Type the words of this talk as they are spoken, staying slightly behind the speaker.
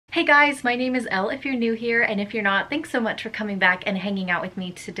Hey guys, my name is Elle if you're new here, and if you're not, thanks so much for coming back and hanging out with me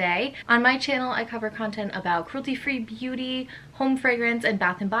today. On my channel, I cover content about cruelty-free beauty, home fragrance, and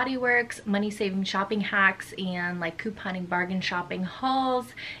bath and body works, money-saving shopping hacks, and like couponing bargain shopping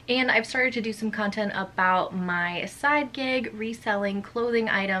hauls. And I've started to do some content about my side gig, reselling clothing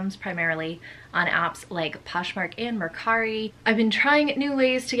items, primarily on apps like Poshmark and Mercari. I've been trying new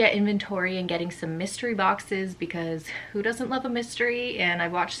ways to get inventory and getting some mystery boxes because who doesn't love a mystery? And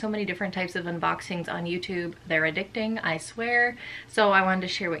I've watched so many different types of unboxings on YouTube. They're addicting, I swear. So I wanted to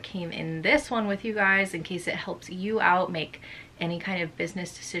share what came in this one with you guys in case it helps you out make any kind of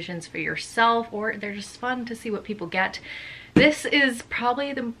business decisions for yourself, or they're just fun to see what people get. This is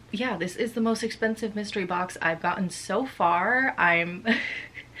probably this is the most expensive mystery box I've gotten so far. I'm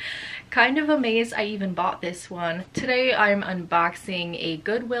kind of amazed I even bought this one. Today I'm unboxing a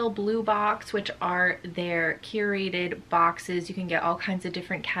Goodwill Bluebox, which are their curated boxes. You can get all kinds of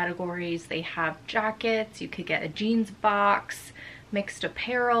different categories. They have jackets, you could get a jeans box, mixed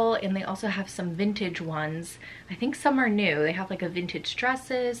apparel, and they also have some vintage ones. I think some are new. They have like a vintage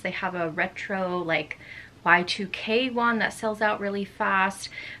dresses, they have a retro like Y2K one that sells out really fast.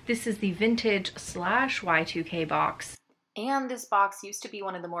 This is the vintage / Y2K box. And this box used to be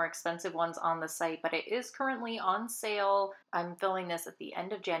one of the more expensive ones on the site, but it is currently on sale. I'm filming this at the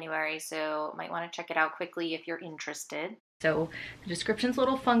end of January, so might want to check it out quickly if you're interested. So the description's a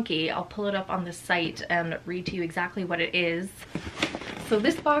little funky. I'll pull it up on the site and read to you exactly what it is. So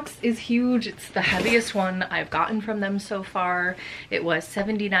this box is huge. It's the heaviest one I've gotten from them so far. It was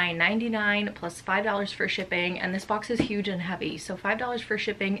 $79.99 plus $5 for shipping, and this box is huge and heavy. So $5 for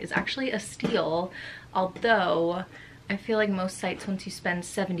shipping is actually a steal, although I feel like most sites, once you spend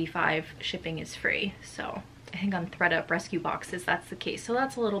 $75, shipping is free. So I think on ThredUp Rescue Boxes that's the case, so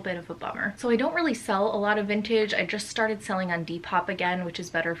that's a little bit of a bummer. So I don't really sell a lot of vintage. I just started selling on Depop again, which is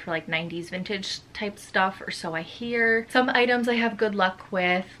better for like 90s vintage type stuff, or so I hear. Some items I have good luck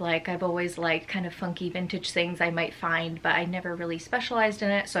with, like I've always liked kind of funky vintage things I might find, but I never really specialized in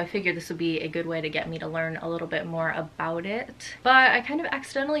it, so I figured this would be a good way to get me to learn a little bit more about it. But I kind of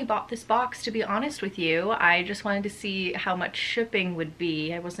accidentally bought this box, to be honest with you. I just wanted to see how much shipping would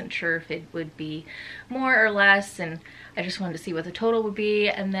be. I wasn't sure if it would be more or less, and I just wanted to see what the total would be.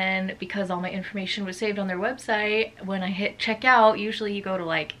 And then because all my information was saved on their website, when I hit checkout, usually you go to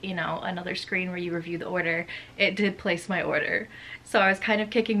like, you know, another screen where you review the order. It did place my order, so I was kind of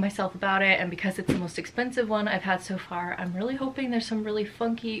kicking myself about it. And because it's the most expensive one I've had so far, I'm really hoping there's some really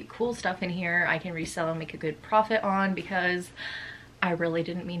funky cool stuff in here I can resell and make a good profit on, because I really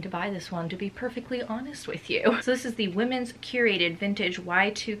didn't mean to buy this one, to be perfectly honest with you. So this is the Women's Curated Vintage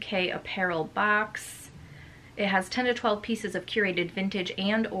Y2K Apparel box. It has 10 to 12 pieces of curated vintage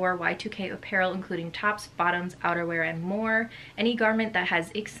and or Y2K apparel, including tops, bottoms, outerwear, and more. Any garment that has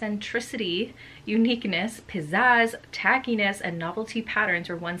eccentricity, uniqueness, pizzazz, tackiness, and novelty patterns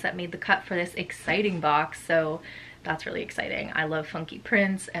were ones that made the cut for this exciting box. So that's really exciting. I love funky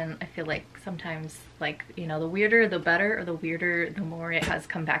prints, and I feel like sometimes, like, you know, the weirder the better, or the weirder the more it has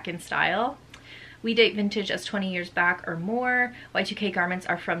come back in style. We date vintage as 20 years back or more. Y2K garments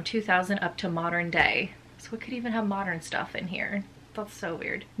are from 2000 up to modern day. So it could even have modern stuff in here. That's so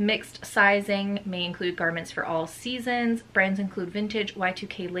weird. Mixed sizing may include garments for all seasons. Brands include vintage,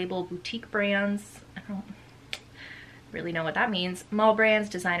 Y2K label, boutique brands. I don't really know what that means. Mall brands,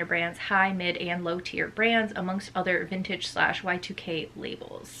 designer brands, high, mid, and low tier brands, amongst other vintage / Y2K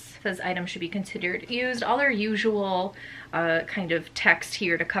labels. It says items should be considered used. All their usual kind of text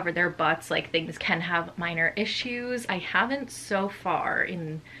here to cover their butts, like things can have minor issues. I haven't so far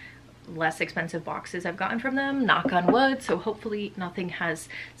in less expensive boxes I've gotten from them, knock on wood, so hopefully nothing has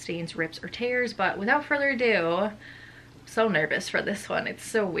stains, rips, or tears. But without further ado, I'm so nervous for this one. It's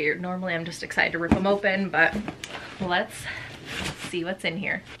so weird. Normally I'm just excited to rip them open, but let's see what's in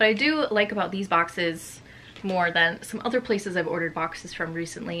here. What I do like about these boxes more than some other places I've ordered boxes from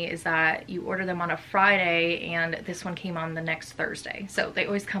recently is that you order them on a Friday, and this one came on the next Thursday. So they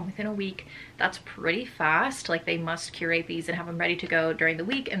always come within a week. That's pretty fast. Like, they must curate these and have them ready to go during the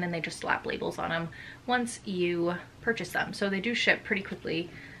week, and then they just slap labels on them once you purchase them. So they do ship pretty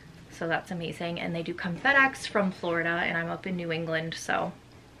quickly, so that's amazing. And they do come FedEx from Florida, and I'm up in New England, so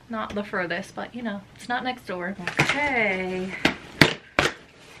not the furthest, but you know, it's not next door. Okay.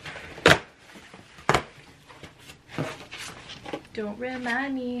 Don't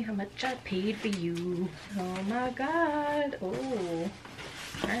remind me how much I paid for you. Oh my god. Oh.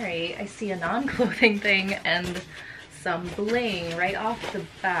 Alright, I see a non-clothing thing and some bling right off the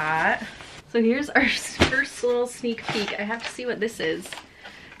bat. So here's our first little sneak peek. I have to see what this is.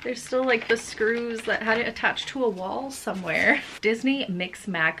 There's still like the screws that had it attached to a wall somewhere. Disney Mix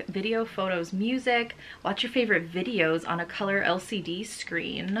Mac video, photos, music. Watch your favorite videos on a color LCD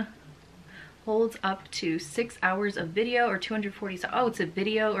screen. Holds up to 6 hours of video or 240. Oh, it's a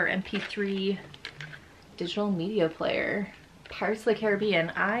video or MP3 digital media player. Pirates of the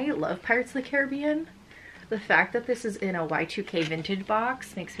Caribbean. I love Pirates of the Caribbean. The fact that this is in a Y2K vintage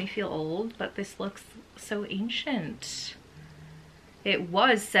box makes me feel old, but this looks so ancient. It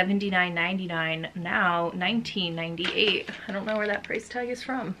was $79.99, now $19.98. I don't know where that price tag is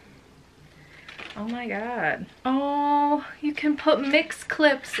from. Oh my god. Oh, you can put mix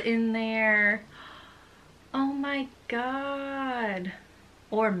clips in there. Oh my god.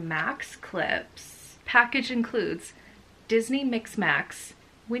 Or max clips. Package includes Disney Mix Max,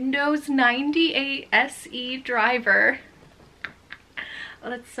 Windows 98 SE driver. Oh,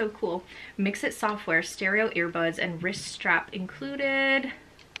 that's so cool. Mix It software, stereo earbuds, and wrist strap included.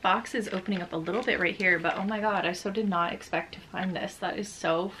 Box is opening up a little bit right here, but oh my god, I so did not expect to find this. That is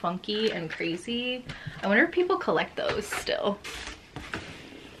so funky and crazy. I wonder if people collect those still.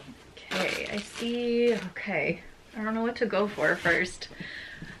 Okay, I see. Okay, I don't know what to go for first.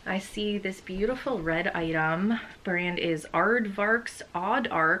 I see this beautiful red item. Brand is Aardvark's Odd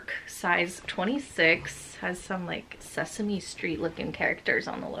Arc, size 26. Has some like Sesame Street looking characters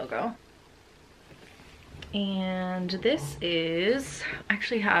on the logo. And this is,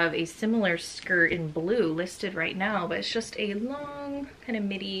 actually have a similar skirt in blue listed right now, but it's just a long kind of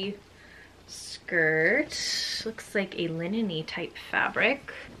midi skirt. Looks like a linen-y type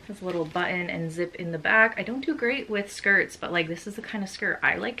fabric. Has a little button and zip in the back. I don't do great with skirts, but like this is the kind of skirt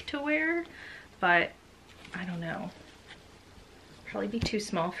I like to wear, but I don't know. Probably be too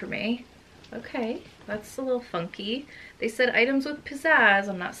small for me. Okay, that's a little funky. They said items with pizzazz.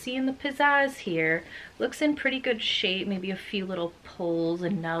 I'm not seeing the pizzazz here. Looks in pretty good shape. Maybe a few little pulls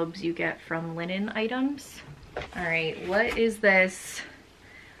and nubs you get from linen items. All right, what is this?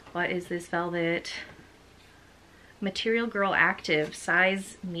 What is this velvet? Material Girl Active,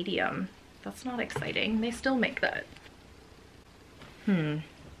 size medium. That's not exciting. They still make that. All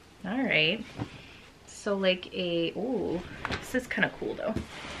right. So like a, ooh, this is kind of cool though.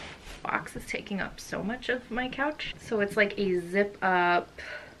 Box is taking up so much of my couch. So it's like a zip up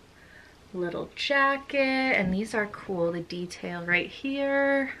little jacket, and these are cool. The detail right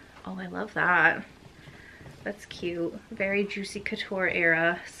here. Oh, I love that. That's cute. Very Juicy Couture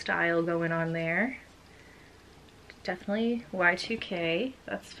era style going on there. Definitely Y2K.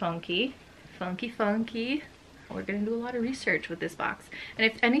 That's funky. Funky, funky. We're gonna do a lot of research with this box. And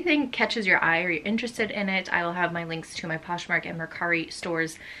if anything catches your eye or you're interested in it, I will have my links to my Poshmark and Mercari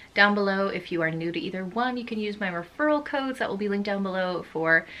stores down below. If you are new to either one, you can use my referral codes that will be linked down below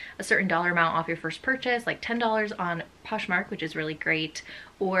for a certain dollar amount off your first purchase, like $10 on Poshmark, which is really great.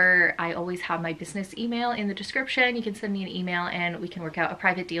 Or I always have my business email in the description. You can send me an email and we can work out a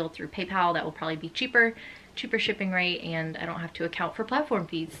private deal through PayPal that will probably be cheaper shipping rate, and I don't have to account for platform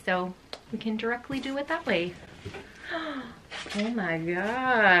fees, so we can directly do it that way. Oh my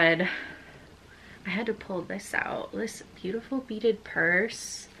god, I had to pull this out. This beautiful beaded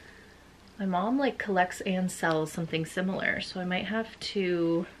purse. My mom like collects and sells something similar, so I might have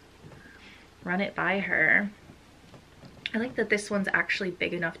to run it by her. I like that this one's actually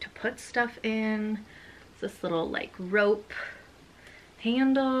big enough to put stuff in. It's this little like rope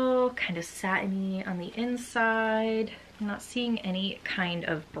handle, kind of satiny on the inside. I'm not seeing any kind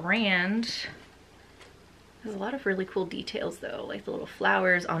of brand. There's a lot of really cool details though, like the little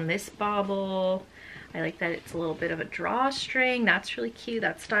flowers on this bauble. I like that it's a little bit of a drawstring. That's really cute.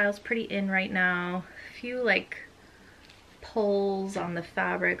 That style's pretty in right now. A few like pulls on the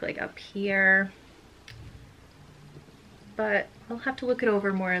fabric like up here. But I'll have to look it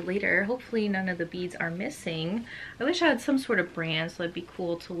over more later. Hopefully none of the beads are missing. I wish I had some sort of brand, so it'd be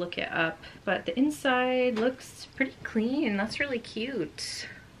cool to look it up. But the inside looks pretty clean. That's really cute.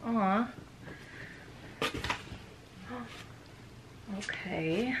 Aw.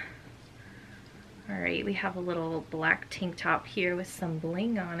 Okay. All right, we have a little black tank top here with some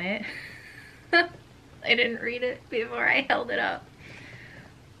bling on it. I didn't read it before I held it up.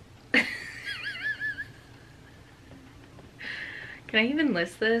 Can I even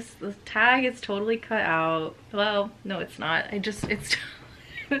list this? The tag is totally cut out. Well, no, it's not. It's,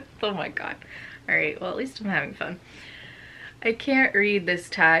 oh my god. All right, well, at least I'm having fun. I can't read this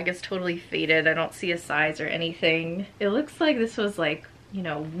tag. It's totally faded. I don't see a size or anything. It looks like this was like, you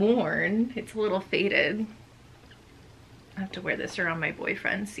know, worn. It's a little faded. I have to wear this around my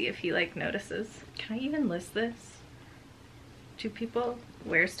boyfriend, see if he like notices. Can I even list this? Do people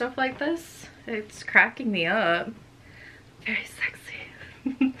wear stuff like this? It's cracking me up. Very sexy.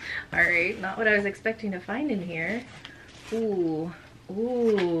 All right, not what I was expecting to find in here. Ooh,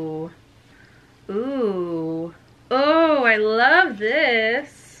 ooh, ooh. Oh, I love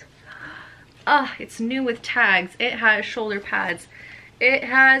this. Ah, it's new with tags. It has shoulder pads. It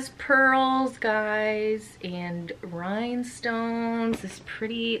has pearls, guys, and rhinestones. This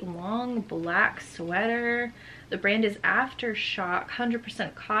pretty long black sweater. The brand is Aftershock,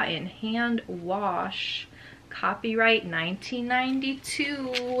 100% cotton, hand wash. Copyright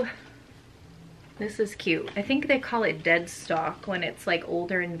 1992. This is cute. I think they call it dead stock when it's like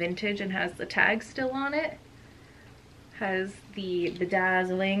older and vintage and has the tag still on it. Has the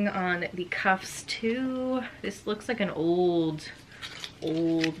bedazzling on the cuffs too. This looks like an old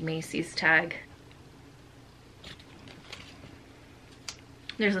Macy's tag.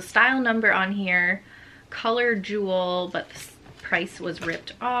 There's a style number on here, color jewel, but the price was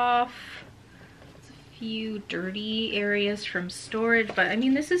ripped off. There's a few dirty areas from storage, but I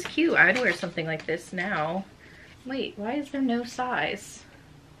mean, this is cute. I'd wear something like this now. Wait, why is there no size?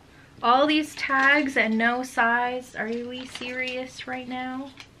 All these tags and no size? Are we serious right now?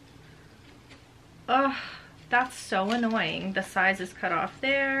 Ugh. That's so annoying. The size is cut off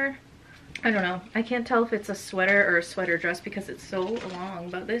there. I don't know. I can't tell if it's a sweater or a sweater dress because it's so long,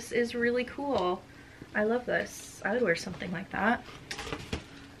 but this is really cool. I love this. I would wear something like that.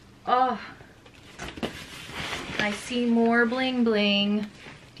 Oh, I see more bling bling.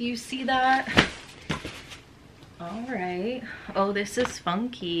 Do you see that? All right. Oh, this is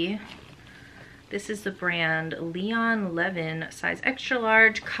funky. This is the brand Leon Levin, size extra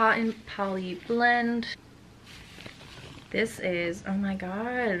large, cotton poly blend. This is, oh my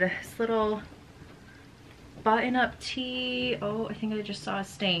god, this little button-up tee. Oh, I think I just saw a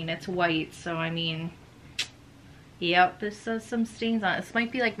stain. It's white, so I mean, yep, this has some stains on it. This might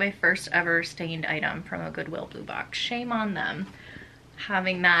be like my first ever stained item from a Goodwill Bluebox. Shame on them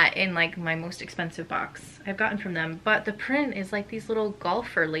having that in like my most expensive box I've gotten from them. But the print is like these little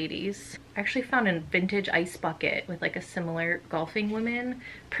golfer ladies. I actually found a vintage ice bucket with like a similar golfing woman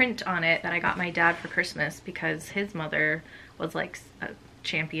print on it that I got my dad for Christmas because his mother was like a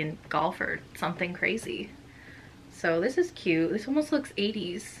champion golfer, something crazy. So this is cute. This almost looks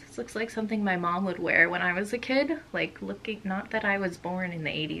 80s. This looks like something my mom would wear when I was a kid. Like looking, not that I was born in the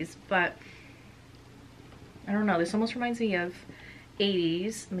 80s, but I don't know. This almost reminds me of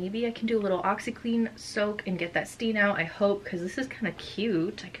 80s. Maybe I can do a little OxyClean soak and get that stain out, I hope, because this is kind of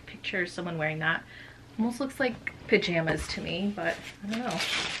cute. I could picture someone wearing that. Almost looks like pajamas to me, but I don't know.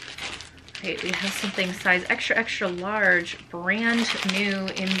 Okay, we have something size extra extra large, brand new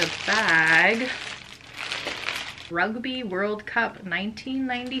in the bag. Rugby World Cup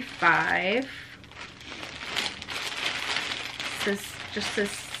 1995. This just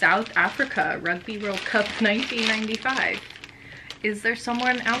says South Africa Rugby World Cup 1995. Is there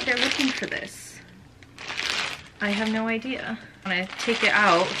someone out there looking for this? I have no idea. I'm gonna take it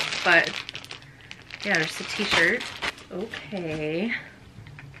out, but yeah, there's a t-shirt. Okay.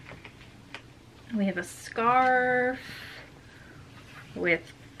 We have a scarf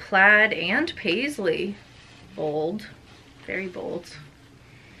with plaid and paisley. Bold, very bold.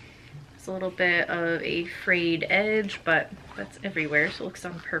 It's a little bit of a frayed edge, but that's everywhere, so it looks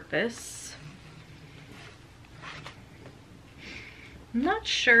on purpose. I'm not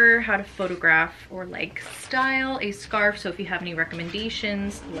sure how to photograph or like style a scarf, so if you have any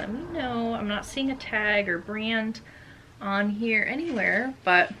recommendations, let me know. I'm not seeing a tag or brand on here anywhere,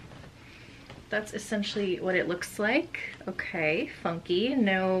 but that's essentially what it looks like. Okay, funky.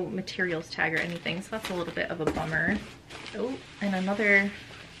 No materials tag or anything, so that's a little bit of a bummer. Oh, and another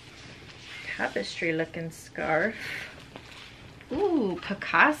tapestry looking scarf. Ooh,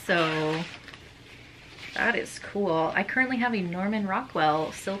 Picasso. That is cool. I currently have a Norman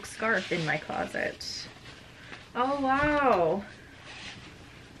Rockwell silk scarf in my closet. Oh, wow.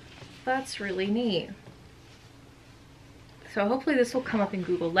 That's really neat. So hopefully this will come up in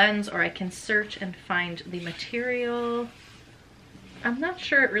Google Lens, or I can search and find the material. I'm not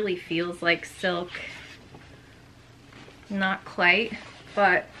sure it really feels like silk. Not quite,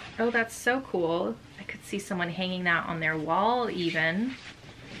 but oh, that's so cool. I could see someone hanging that on their wall even.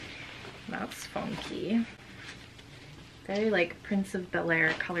 That's funky. Very like Prince of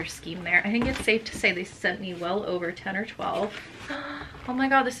Bel-Air color scheme there. I think it's safe to say they sent me well over 10 or 12. Oh my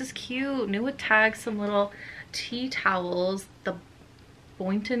god, this is cute. New with tags, some little tea towels. The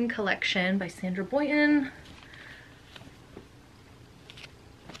Boynton collection by Sandra Boynton.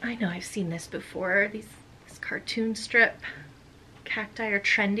 I know I've seen this before. This cartoon strip. Cacti are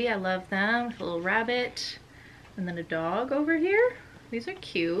trendy. I love them. With a little rabbit. And then a dog over here. These are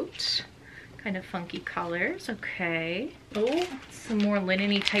cute. Kind of funky colors. Okay. Oh, some more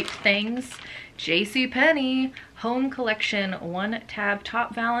linen-y type things. JCPenney Home Collection 1 tab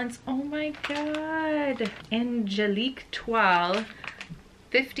top valance. Oh my god. Angelique Toile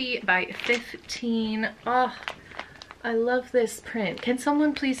 50 by 15. Oh, I love this print. Can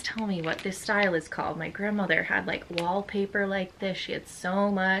someone please tell me what this style is called? My grandmother had like wallpaper like this. She had so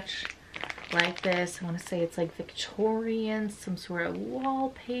much like this. I want to say it's like Victorian, some sort of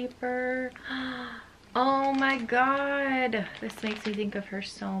wallpaper. Oh my god, this makes me think of her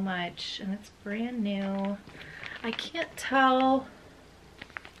so much, and it's brand new. I can't tell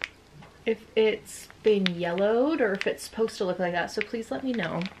if it's been yellowed or if it's supposed to look like that, so please let me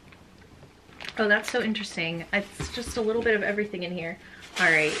know. Oh, that's so interesting. It's just a little bit of everything in here. All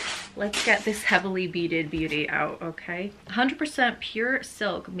right, let's get this heavily beaded beauty out, okay? 100% pure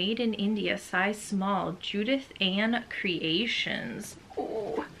silk, made in India, size small, Judith Ann Creations.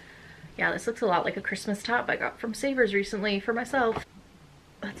 Oh, yeah, this looks a lot like a Christmas top I got from Savers recently for myself.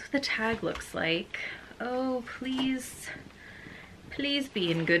 That's what the tag looks like. Oh, please, please be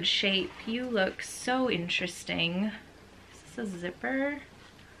in good shape. You look so interesting. Is this a zipper?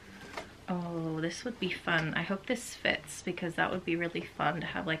 Oh, this would be fun. I hope this fits because that would be really fun to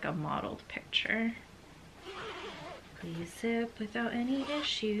have like a modeled picture. Please zip without any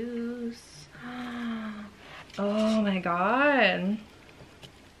issues. Oh my god.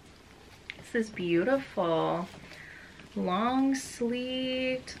 This is beautiful. Long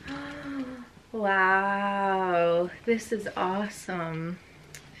sleeved. Wow, this is awesome.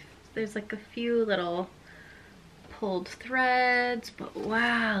 There's like a few little pulled threads, but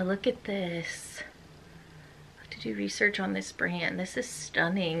wow, look at this. I have to do research on this brand. This is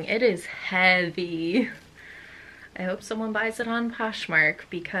stunning. It is heavy. I hope someone buys it on Poshmark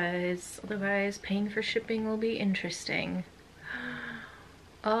because otherwise paying for shipping will be interesting.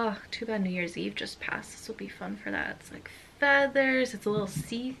 Oh, too bad New Year's Eve just passed. This will be fun for that. It's like feathers. It's a little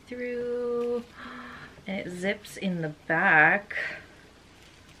see-through and it zips in the back.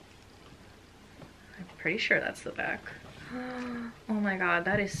 Pretty sure that's the back. Oh my god,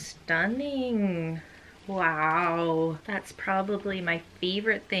 that is stunning. Wow, that's probably my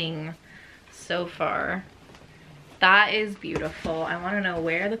favorite thing so far. That is beautiful. I want to know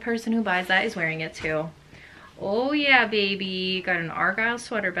where the person who buys that is wearing it to. Oh yeah, baby. Got an Argyle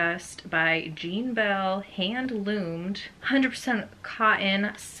sweater vest by Jean Bell, hand loomed, 100%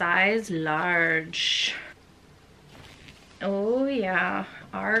 cotton, size large. Oh yeah,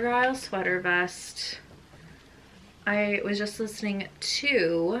 Argyle sweater vest. I was just listening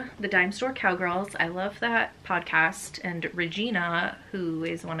to the Dime Store Cowgirls. I love that podcast, and Regina, who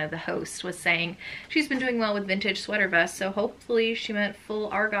is one of the hosts, was saying she's been doing well with vintage sweater vests, so hopefully she meant full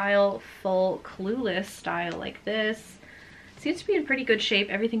Argyle, full Clueless style like this. Seems to be in pretty good shape.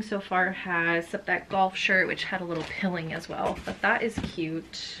 Everything so far has, except that golf shirt, which had a little pilling as well, but that is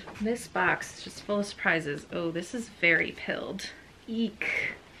cute. This box is just full of surprises. Oh, this is very pilled.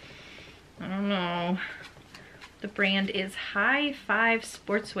 Eek. I don't know. The brand is High Five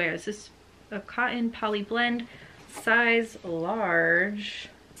Sportswear. This is a cotton poly blend, size large.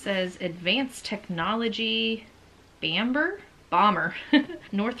 It says Advanced Technology Bomber.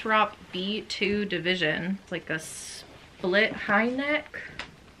 Northrop B2 Division. It's like a split high neck.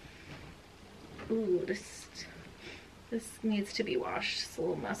 Ooh, this needs to be washed. It's a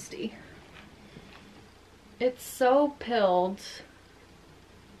little musty. It's so pilled.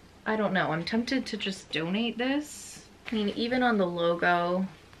 I don't know. I'm tempted to just donate this. I mean, even on the logo,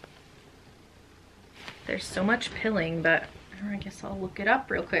 there's so much pilling, but I guess I'll look it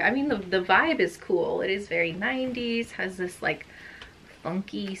up real quick. I mean, the vibe is cool. It is very 90s, has this like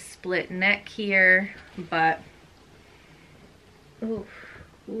funky split neck here, but ooh,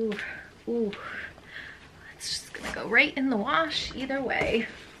 ooh, ooh. It's just gonna go right in the wash either way.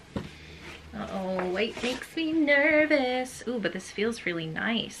 Uh-oh, white makes me nervous. Ooh, but this feels really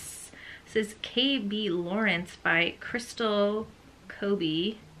nice. This is KB Lawrence by Crystal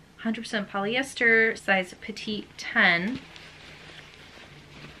Kobe. 100% polyester, size petite 10.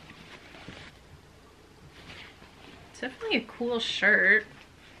 It's definitely a cool shirt.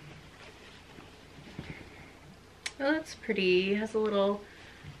 Oh, that's pretty. It has a little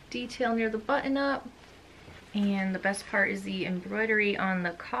detail near the button up. And the best part is the embroidery on the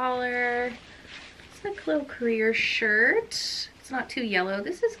collar. It's like a little career shirt. It's not too yellow.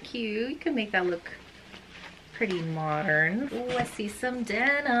 This is cute. You can make that look pretty modern. Oh, I see some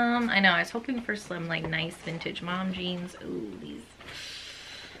denim. I know, I was hoping for some like nice vintage mom jeans. Ooh,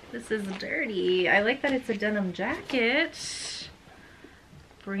 this is dirty. I like that it's a denim jacket.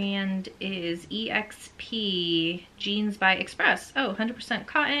 Brand is EXP Jeans by Express. Oh, 100%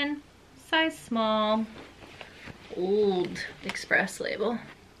 cotton. size small, old express label.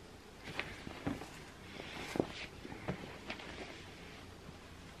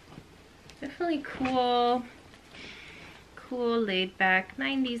 Definitely cool, laid back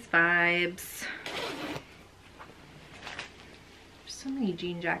 90s vibes. So many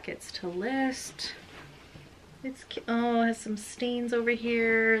jean jackets to list. It's oh, it has some stains over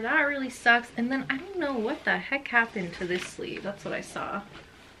here. That really sucks. And then I don't know what the heck happened to this sleeve. That's what I saw.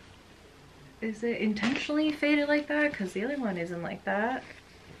 Is it intentionally faded like that? Because the other one isn't like that.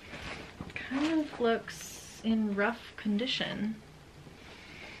 It kind of looks in rough condition.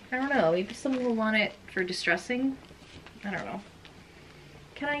 I don't know. Maybe someone will want it for distressing. I don't know.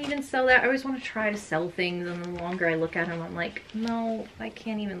 Can I even sell that? I always want to try to sell things, and the longer I look at them, I'm like, no, I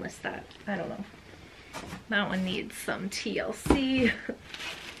can't even list that. I don't know. That one needs some TLC.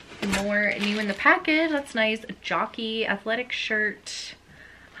 More new in the package. That's nice. A jockey athletic shirt.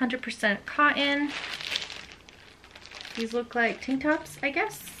 100% cotton. These look like tank tops, I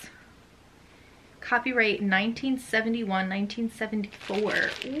guess. Copyright 1971, 1974.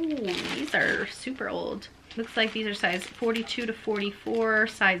 Ooh, these are super old. Looks like these are size 42 to 44,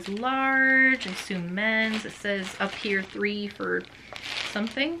 size large. I assume men's. It says up here 3 for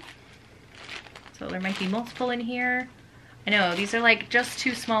something. So there might be multiple in here. I know, these are like just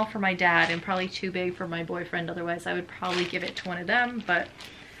too small for my dad and probably too big for my boyfriend. Otherwise, I would probably give it to one of them, but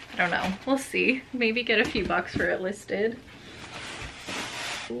I don't know. We'll see. Maybe get a few bucks for it listed.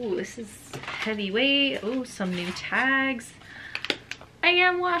 Ooh, this is heavyweight. Ooh, some new tags. I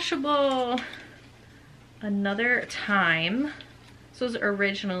am washable. Another time. This was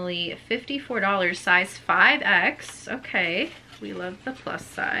originally $54, size 5X. Okay, we love the plus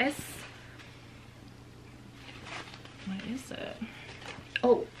size. What is it?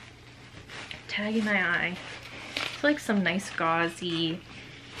 Oh, tag in my eye. It's like some nice gauzy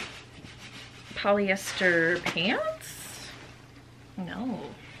polyester pants. No,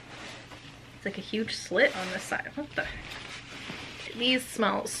 it's like a huge slit on the side. What the? These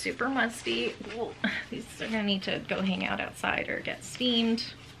smell super musty. Ooh, these are gonna need to go hang out outside or get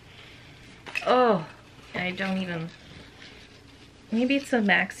steamed. Oh, I don't even, maybe it's a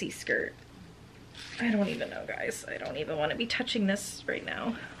maxi skirt. I don't even know, guys. I don't even want to be touching this right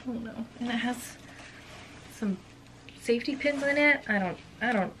now. Oh no. And it has some safety pins in it. I don't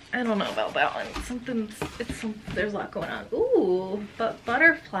know about that one. There's a lot going on. Ooh, but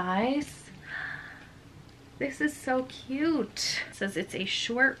butterflies. This is so cute. It says it's a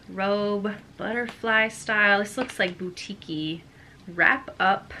short robe, butterfly style. This looks like boutique-y. Wrap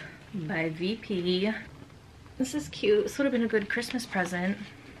up by VP. This is cute. This would have been a good Christmas present.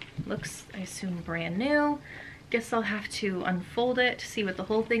 Looks, I assume, brand new. Guess I'll have to unfold it to see what the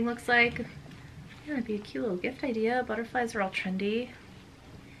whole thing looks like. Yeah, it'd be a cute little gift idea. Butterflies are all trendy.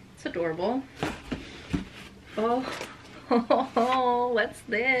 It's adorable. Oh. Oh, what's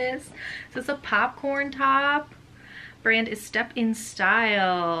this? Is this a popcorn top? Brand is Step in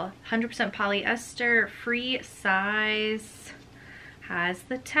Style. 100% polyester, free size. Has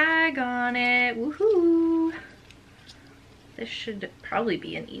the tag on it. Woohoo! This should probably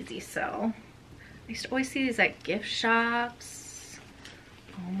be an easy sell. I used to always see these at gift shops.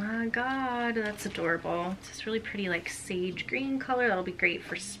 Oh my god, that's adorable. It's this really pretty like sage green color. That'll be great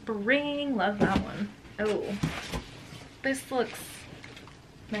for spring. Love that one. Oh. This looks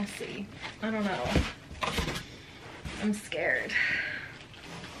messy. I don't know. I'm scared.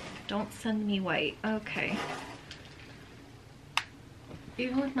 Don't send me white. Okay.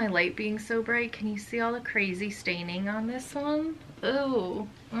 Even with my light being so bright, can you see all the crazy staining on this one? Oh,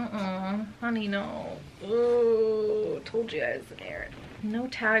 honey, no. Oh, told you I was scared. No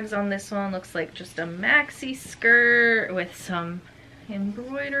tags on this one. Looks like just a maxi skirt with some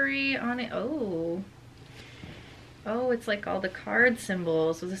embroidery on it. Oh. Oh, it's like all the card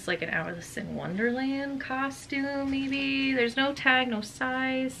symbols. Was this like an Alice in Wonderland costume, maybe? There's no tag, no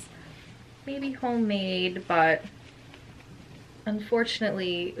size. Maybe homemade, but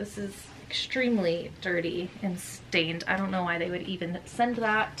unfortunately, this is extremely dirty and stained. I don't know why they would even send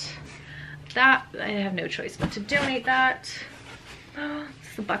that. I have no choice but to donate that. Oh,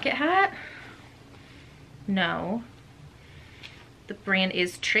 it's the bucket hat? No. The brand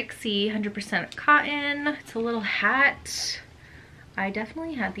is Trixie, 100% cotton. It's a little hat. I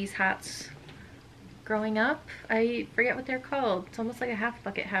definitely had these hats growing up. I forget what they're called. It's almost like a half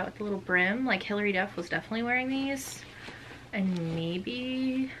bucket hat with a little brim. Like Hilary Duff was definitely wearing these. And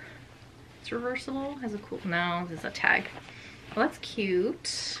maybe it's reversible. Has a cool, no, this is a tag. Well, that's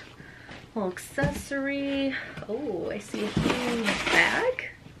cute. Little accessory. Oh, I see a huge bag.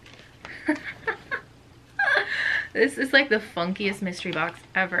 This is like the funkiest mystery box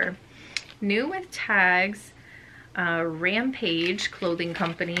ever. New with tags, Rampage clothing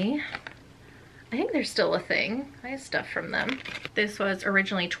company. I think they're still a thing. I have stuff from them. This was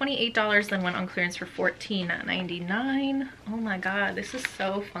originally $28, then went on clearance for $14.99. Oh my god, this is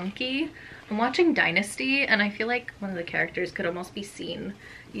so funky. I'm watching Dynasty and I feel like one of the characters could almost be seen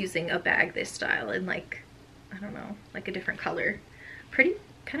using a bag this style in like, I don't know, like a different color. Pretty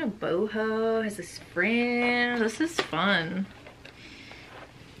kind of boho, has this fringe. This is fun.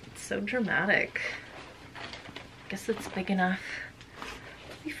 It's so dramatic. Guess it's big enough.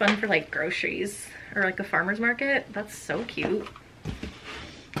 It'd be fun for like groceries or like a farmer's market. That's so cute.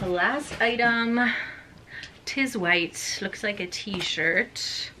 The last item, Tis White, looks like a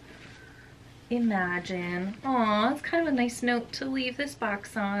t-shirt. Imagine. Aw, it's kind of a nice note to leave this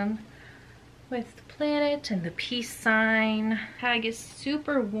box on with the planet and the peace sign. Tag is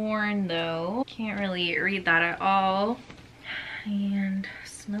super worn though. Can't really read that at all. And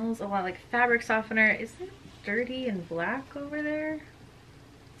smells a lot like fabric softener. Is it dirty and black over there?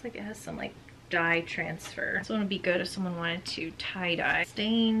 It's like it has some like dye transfer. This one would be good if someone wanted to tie-dye.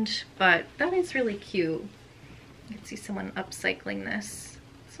 Stained, but that is really cute. You can see someone upcycling this.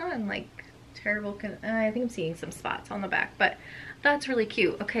 It's not in like terrible, I think I'm seeing some spots on the back, but that's really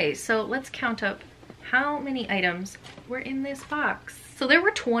cute. Okay, so let's count up how many items were in this box. So there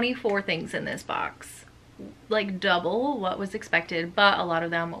were 24 things in this box, like double what was expected, but a lot of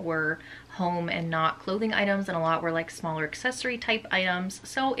them were home and not clothing items, and a lot were like smaller accessory type items.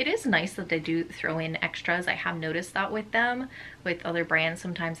 So it is nice that they do throw in extras. I have noticed that with them. With other brands,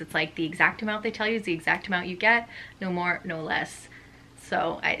 sometimes it's like the exact amount they tell you is the exact amount you get, no more, no less.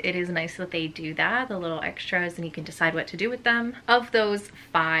 So it is nice that they do that, the little extras, and you can decide what to do with them. Of those,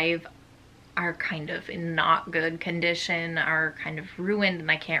 5 are kind of in not good condition, are kind of ruined, and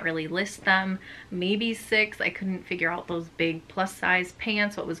I can't really list them. Maybe 6. I couldn't figure out those big plus size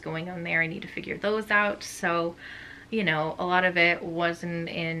pants, what was going on there. I need to figure those out. So, you know, a lot of it wasn't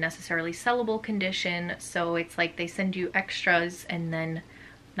in necessarily sellable condition. So it's like they send you extras and then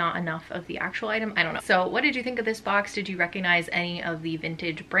not enough of the actual item. I don't know. So what did you think of this box? Did you recognize any of the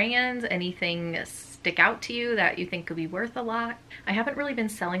vintage brands? Anything stick out to you that you think could be worth a lot? I haven't really been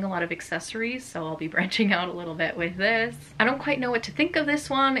selling a lot of accessories, so I'll be branching out a little bit with this. I don't quite know what to think of this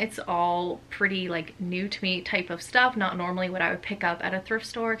one. It's all pretty like new to me type of stuff, not normally what I would pick up at a thrift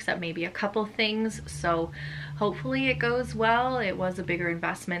store, except maybe a couple things. So hopefully it goes well. It was a bigger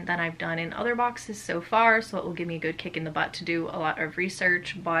investment than I've done in other boxes so far, so it will give me a good kick in the butt to do a lot of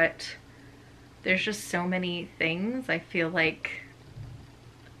research, but there's just so many things. I feel like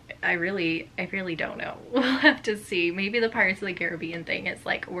I really don't know. We'll have to see. Maybe the Pirates of the Caribbean thing is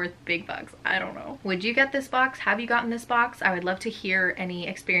like worth big bucks. I don't know. Would you get this box? Have you gotten this box? I would love to hear any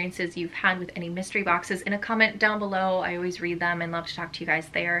experiences you've had with any mystery boxes in a comment down below. I always read them and love to talk to you guys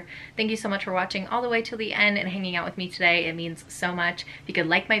there. Thank you so much for watching all the way till the end and hanging out with me today. It means so much. If you could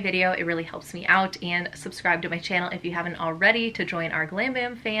like my video, it really helps me out, and subscribe to my channel if you haven't already to join our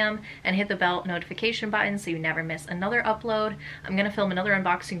GlamBAM fam, and hit the bell notification button so you never miss another upload. I'm gonna film another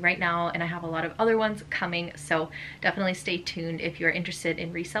unboxing right now, and I have a lot of other ones coming, so definitely stay tuned if you're interested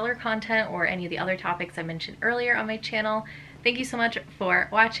in reseller content or any of the other topics I mentioned earlier on my channel. Thank you so much for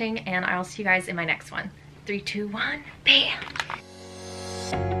watching, and I'll see you guys in my next one. 3, 2, 1, bam!